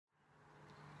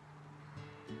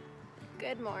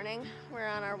Good morning. We're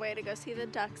on our way to go see the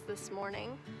ducks this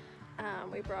morning.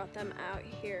 We brought them out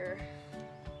here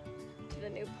to the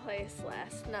new place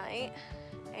last night,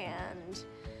 and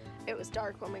it was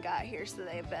dark when we got here, so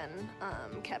they've been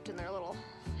kept in their little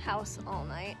house all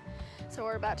night. So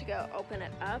we're about to go open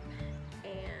it up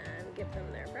and give them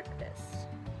their breakfast.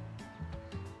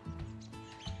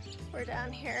 We're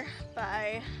down here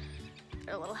by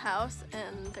their little house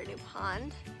and their new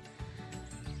pond.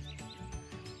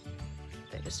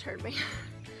 They just heard me.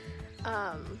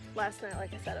 Last night,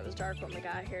 like I said, it was dark when we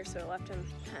got here, so we left them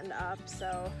penned up.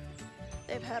 So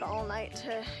they've had all night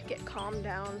to get calmed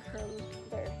down from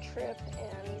their trip,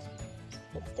 and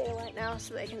it's daylight now,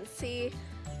 so they can see.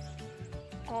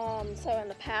 So in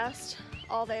the past,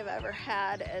 all they've ever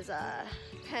had is a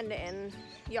penned-in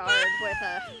yard with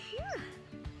a.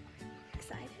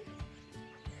 Excited.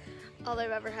 All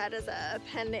they've ever had is a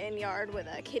penned-in yard with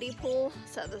a kiddie pool,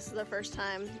 so this is the first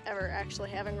time ever actually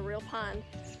having a real pond.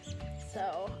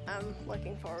 So I'm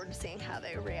looking forward to seeing how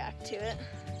they react to it.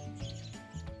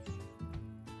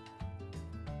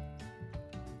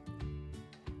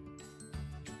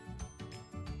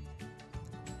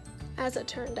 As it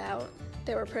turned out,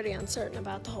 they were pretty uncertain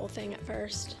about the whole thing at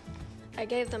first. I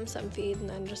gave them some feed and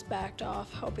then just backed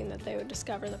off, hoping that they would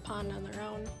discover the pond on their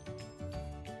own.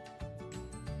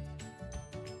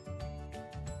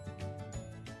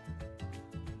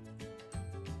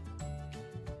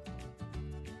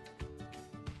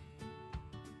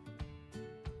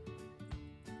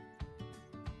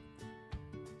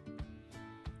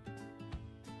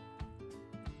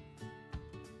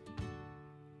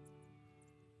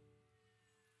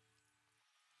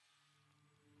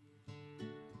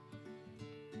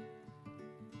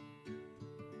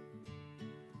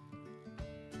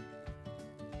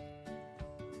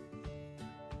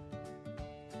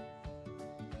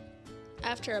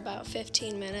 After about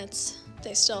 15 minutes,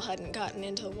 they still hadn't gotten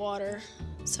into the water,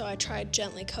 so I tried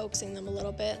gently coaxing them a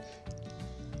little bit.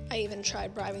 I even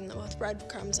tried bribing them with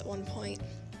breadcrumbs at one point.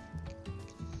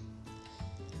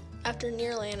 After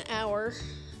nearly an hour,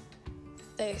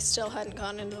 they still hadn't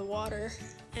gone into the water,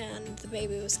 and the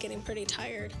baby was getting pretty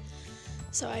tired,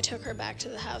 so I took her back to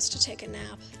the house to take a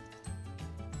nap.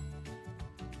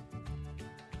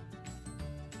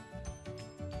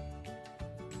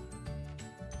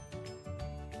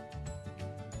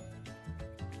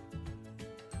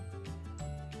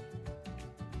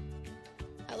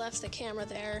 I left the camera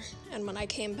there, and when I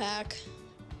came back,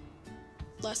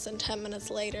 less than 10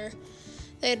 minutes later,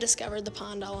 they had discovered the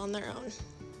pond all on their own.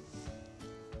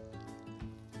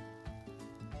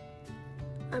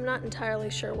 I'm not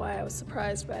entirely sure why I was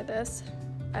surprised by this.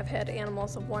 I've had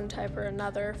animals of one type or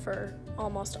another for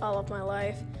almost all of my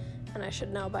life, and I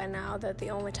should know by now that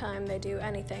the only time they do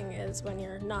anything is when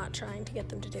you're not trying to get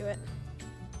them to do it.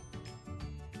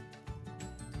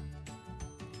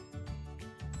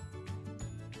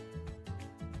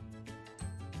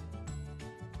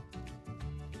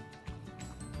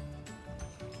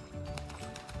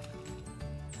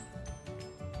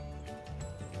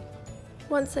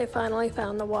 Once they finally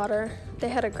found the water, they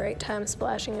had a great time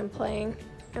splashing and playing,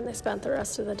 and they spent the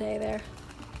rest of the day there.